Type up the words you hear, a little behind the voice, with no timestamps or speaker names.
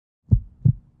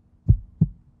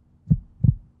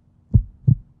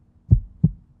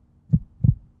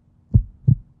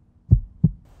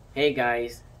Hey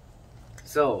guys,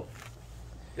 so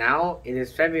now it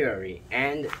is February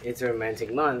and it's a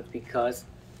romantic month because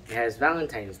it has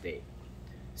Valentine's Day.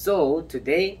 So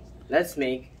today, let's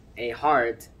make a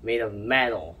heart made of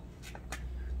metal.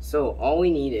 So all we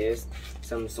need is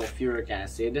some sulfuric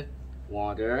acid,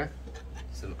 water,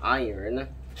 some iron,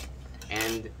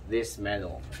 and this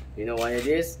metal. You know what it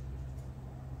is?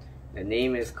 The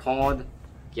name is called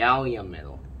gallium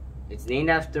metal. It's named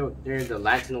after the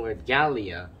Latin word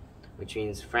gallia, which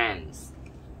means France.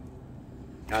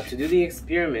 Now to do the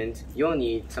experiment, you'll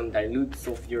need some dilute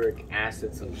sulfuric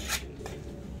acid solution.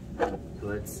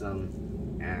 Put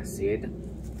some acid.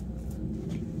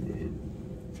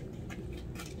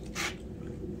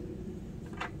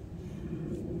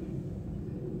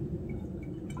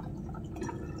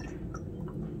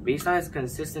 Based on its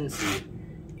consistency,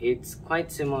 it's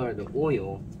quite similar to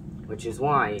oil, which is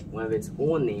why one of its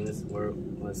old names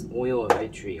was oil of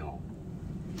vitriol.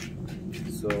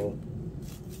 So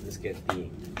let's get the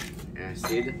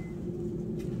acid.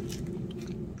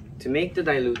 To make the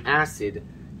dilute acid,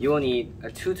 you will need a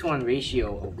 2-to-1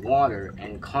 ratio of water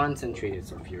and concentrated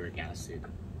sulfuric acid.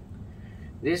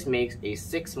 This makes a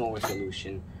 6 molar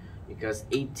solution because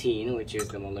 18, which is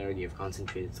the molarity of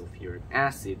concentrated sulfuric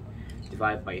acid,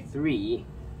 divided by 3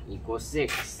 equals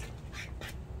 6.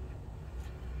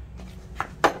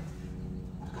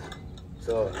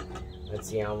 So let's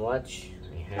see how much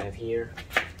I have here.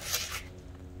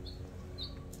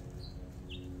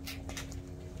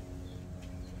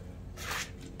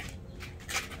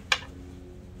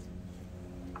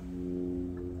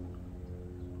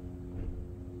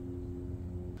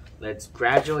 Let's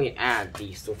gradually add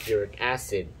the sulfuric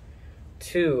acid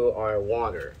to our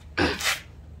water.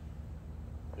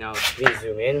 Now please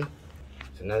zoom in.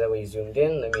 So now that we zoomed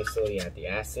in, let me slowly add the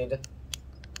acid.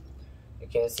 You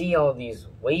can see all these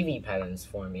wavy patterns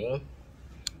forming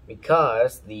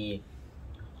because the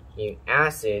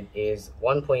acid is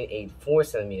 1.84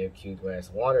 centimeter cubed,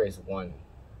 whereas water is 1.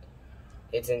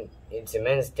 Its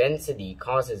immense density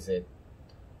causes it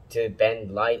to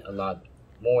bend light a lot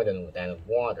more than that of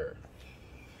water.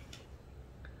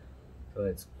 So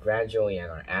let's gradually add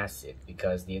our acid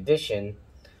because the addition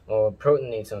will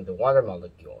protonate some of the water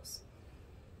molecules,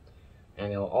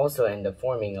 and it will also end up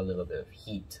forming a little bit of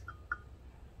heat.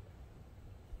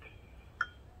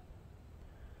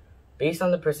 Based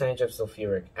on the percentage of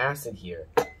sulfuric acid here,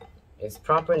 its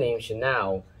proper name should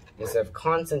now, instead of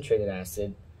concentrated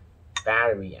acid,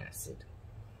 battery acid,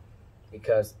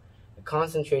 because the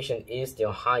concentration is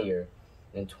still higher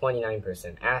than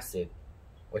 29% acid,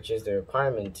 which is the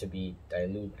requirement to be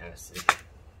dilute acid.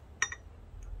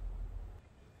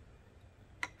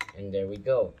 And there we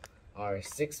go, our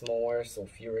 6 molar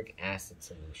sulfuric acid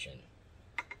solution.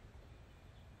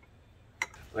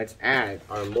 Let's add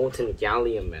our molten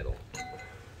gallium metal.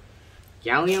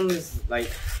 Gallium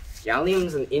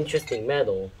is an interesting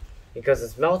metal because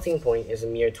its melting point is a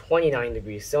mere 29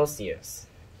 degrees Celsius,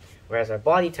 whereas our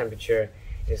body temperature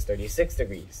is 36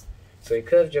 degrees. So it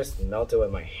could have just melted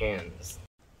with my hands.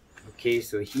 Okay,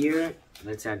 so here,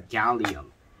 let's add gallium,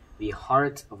 the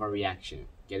heart of our reaction.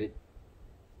 Get it?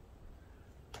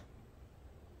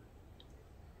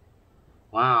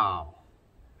 Wow,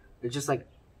 they're just like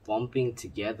bumping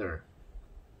together.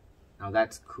 Now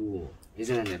that's cool,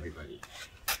 isn't it, everybody?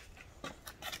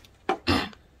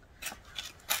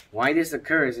 Why this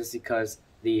occurs is because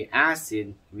the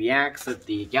acid reacts with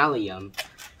the gallium,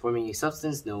 forming a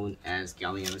substance known as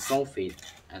gallium sulfate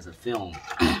as a film.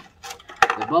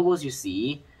 The bubbles you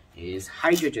see is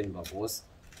hydrogen bubbles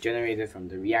generated from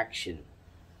the reaction.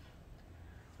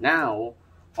 Now,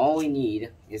 all we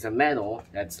need is a metal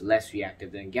that's less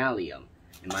reactive than gallium,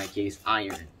 in my case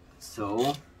iron.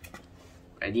 So,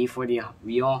 ready for the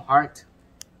real heart?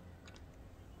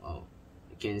 Well,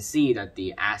 you can see that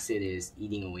the acid is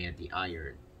eating away at the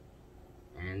iron.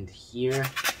 And here,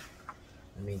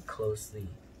 let me closely.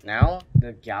 Now,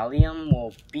 the gallium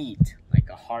will beat like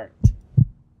a heart.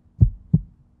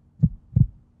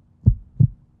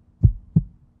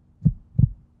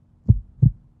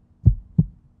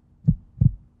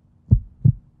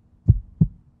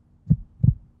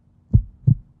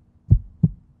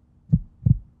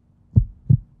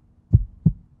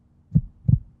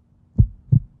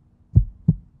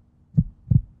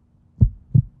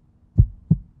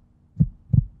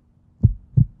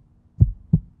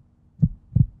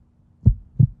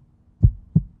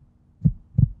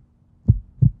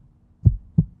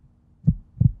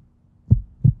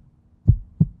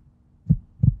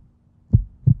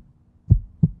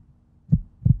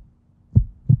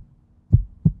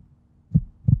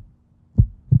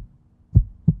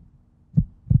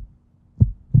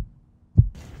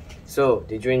 So,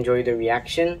 did you enjoy the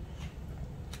reaction?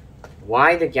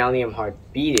 Why the gallium heart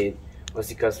beated was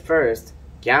because first,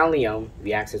 gallium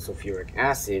reacts with sulfuric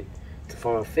acid to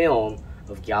form a film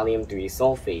of gallium-3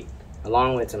 sulfate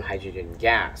along with some hydrogen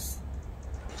gas.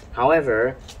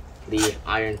 However, the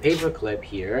iron paperclip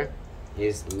here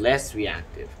is less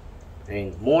reactive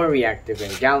and more reactive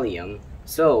than gallium,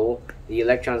 so the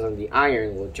electrons on the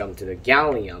iron will jump to the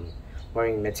gallium,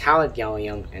 forming metallic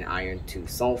gallium and iron 2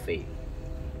 sulfate.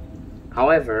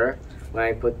 However, when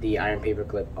I put the iron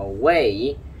paperclip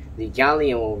away, the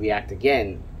gallium will react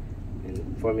again,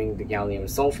 and forming the gallium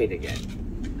sulfate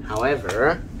again.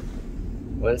 However,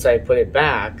 once I put it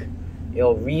back, it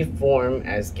will reform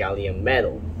as gallium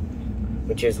metal,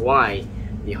 which is why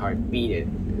the heart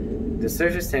beated. The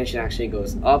surface tension actually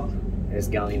goes up as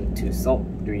gallium-3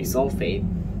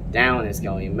 sulfate, down as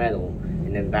gallium metal,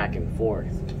 and then back and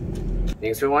forth.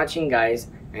 Thanks for watching, guys,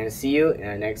 and see you in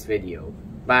our next video.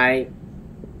 Bye!